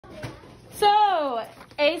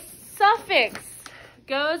A suffix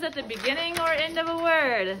goes at the beginning or end of a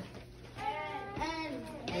word?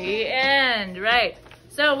 The end, right.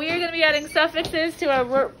 So we are going to be adding suffixes to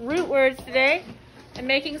our root words today and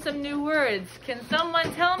making some new words. Can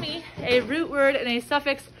someone tell me a root word and a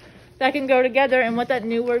suffix that can go together and what that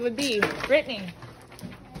new word would be? Brittany.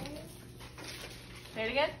 Say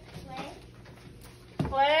it again. Play.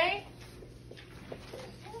 Play.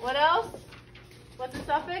 What else? What's a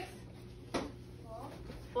suffix?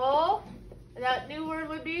 Full. And that new word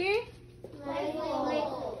would be?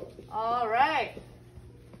 Playful. All right.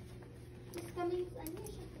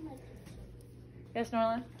 Yes,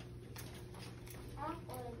 Norland?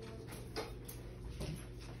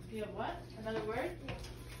 You have what? Another word?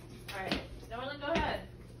 All right. Norland, go ahead.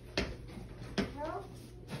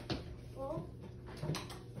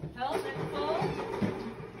 Help and full.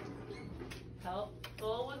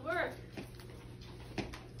 Helpful would work.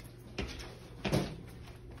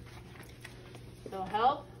 So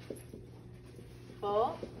help,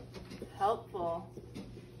 full, helpful.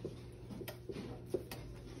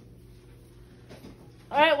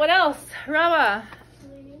 All right, what else? Rawa.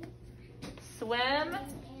 Swim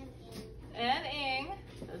and ing.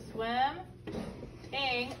 So swim,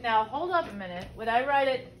 ing. Now hold up a minute. Would I write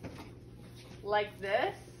it like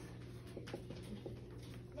this?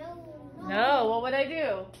 No, what would I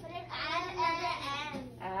do?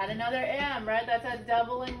 Add another M, right? That's a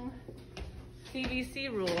doubling CVC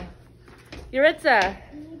rule. Yuritsa.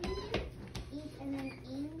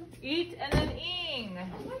 Eat and then ing.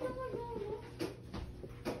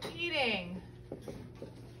 Eating.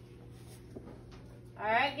 All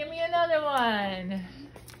right, give me another one.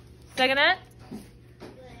 Second it.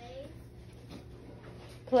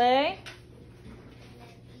 Play.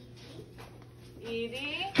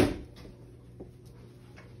 Edie.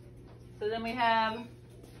 So then we have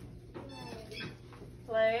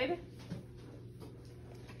played.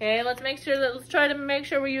 Okay, let's try to make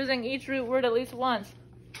sure we're using each root word at least once.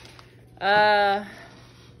 Kennedy.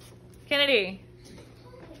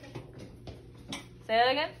 Say that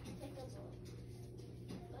again.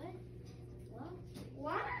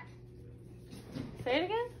 What? Say it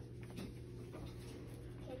again.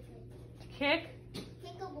 Kick.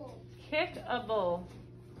 Kickable. Kickable.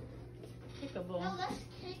 Kickable. No, that's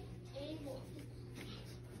kickable.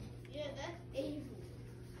 Yeah, that's able.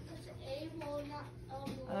 That's able, not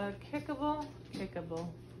able. Kickable. Kickable.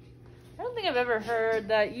 I don't think I've ever heard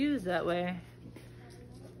that used that way.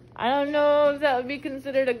 I don't know if that would be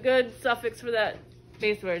considered a good suffix for that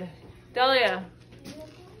base word. Dahlia.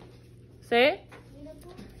 Say it.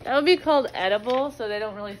 That would be called edible, so they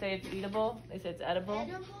don't really say it's eatable. They say it's edible.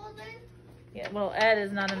 Edible then? Yeah, well, ed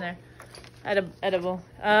is not in there. Edible.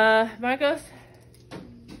 Marcos?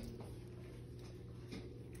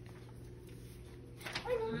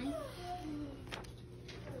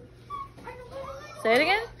 Say it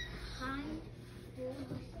again?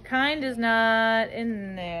 Kind is not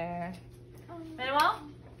in there. Manuel?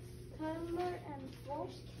 Color and full.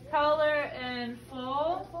 Color and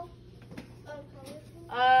full.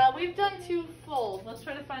 We've done two full. Let's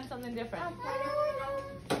try to find something different. I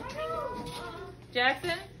know.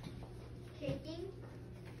 Jackson? Kicking.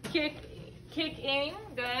 Kicking.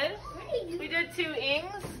 Good. We did two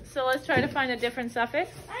ings, so let's try to find a different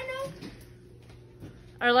suffix. I know.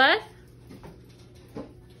 Arlette?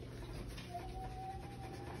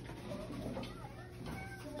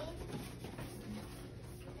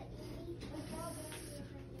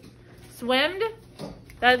 Swimmed?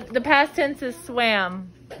 The past tense is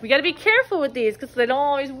swam. We got to be careful with these because they don't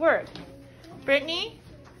always work. Brittany?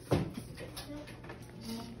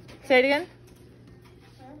 Say it again.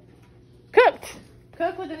 Cooked.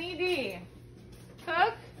 Cook with an ED.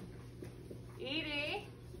 Cook. ED.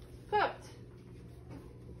 Cooked.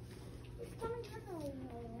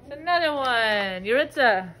 Another one.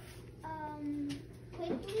 Yuritsa.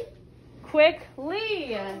 Quickly.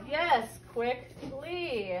 Quickly. Yes,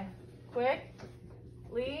 quickly.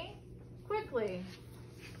 Quickly. Quickly.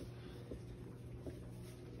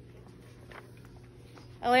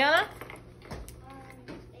 Eliana?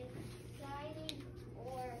 Excited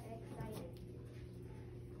or excited.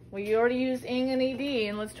 Well, you already used ing and ed,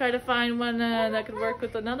 and let's try to find one that could work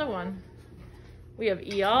with another one. We have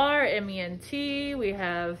ER, MENT, we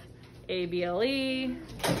have ABLE. I know.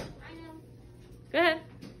 Go ahead.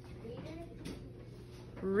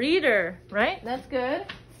 Reader, right? That's good.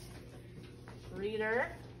 Reader.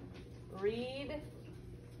 Read.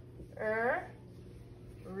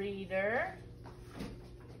 Reader.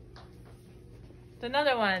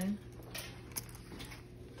 Another one.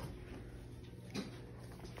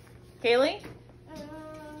 Kaylee?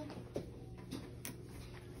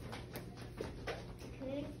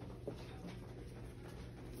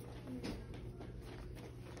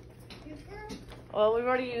 Well, we've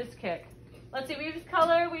already used kick. Let's see, we used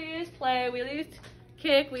color, we used play, we used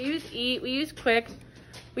kick, we used eat, we used quick,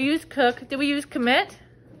 we used cook. Did we use commit?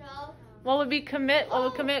 No. What would be commit? What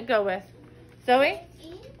would commit go with? Zoe?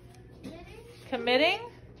 Committing?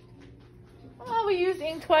 Oh, we used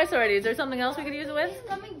ink twice already. Is there something else we could use it with?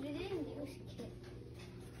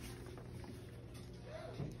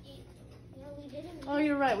 Oh,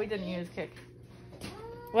 you're right. We didn't use kick.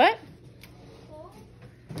 What?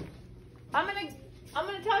 I'm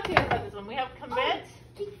gonna talk to you about this one. We have commit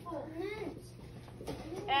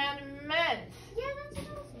and meant.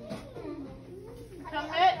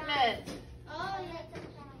 Commitment.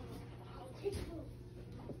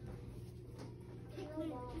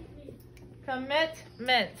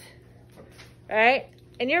 Commitment. All right,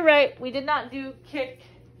 and you're right. We did not do kick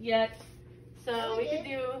yet, so we could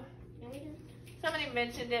do. Somebody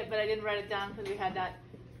mentioned it, but I didn't write it down because we had that.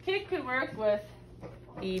 Kick could work with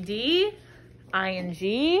ed, ing,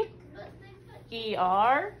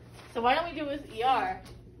 er. So why don't we do it with er?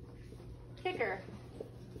 Kicker.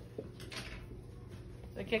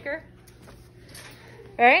 The kicker.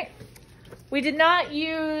 All right. We did not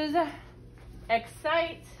use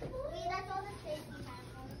excite.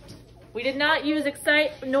 We did not use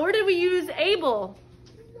excite, nor did we use able.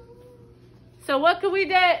 So what could we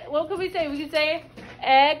say? We could say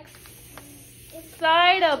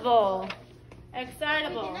excitable.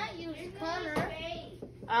 Excitable. We cannot use color.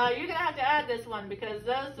 You're gonna have to add this one because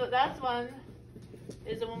that's one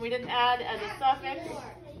is the one we didn't add as a suffix.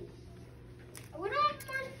 We don't have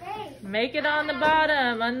first base. Make it on the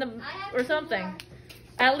bottom or something.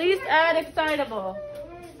 At least add excitable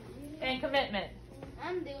and commitment.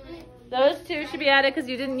 I'm doing it. Those two should be added because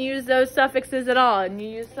you didn't use those suffixes at all, and you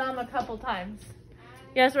used some a couple times.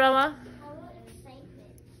 Yes, Roma?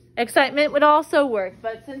 Excitement would also work,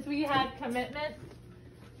 but since we had commitment,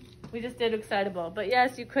 we just did excitable. But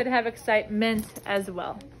yes, you could have excitement as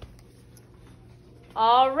well.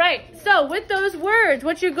 All right, so with those words,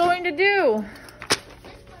 what you're going to do,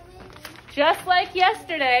 just like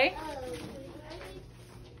yesterday,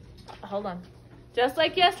 hold on. Just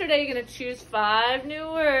like yesterday, you're going to choose 5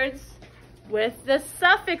 new words with the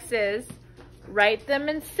suffixes, write them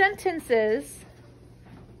in sentences,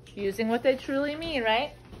 using what they truly mean,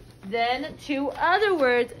 right? Then 2 other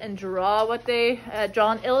words and draw what they,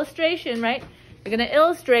 draw an illustration, right? You're going to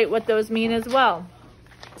illustrate what those mean as well.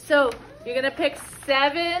 So you're going to pick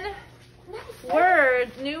 7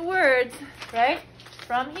 words, new words, right?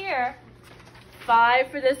 From here, 5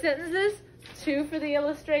 for the sentences, 2 for the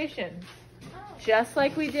illustrations. Just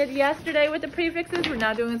like we did yesterday with the prefixes, we're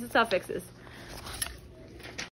now doing the suffixes.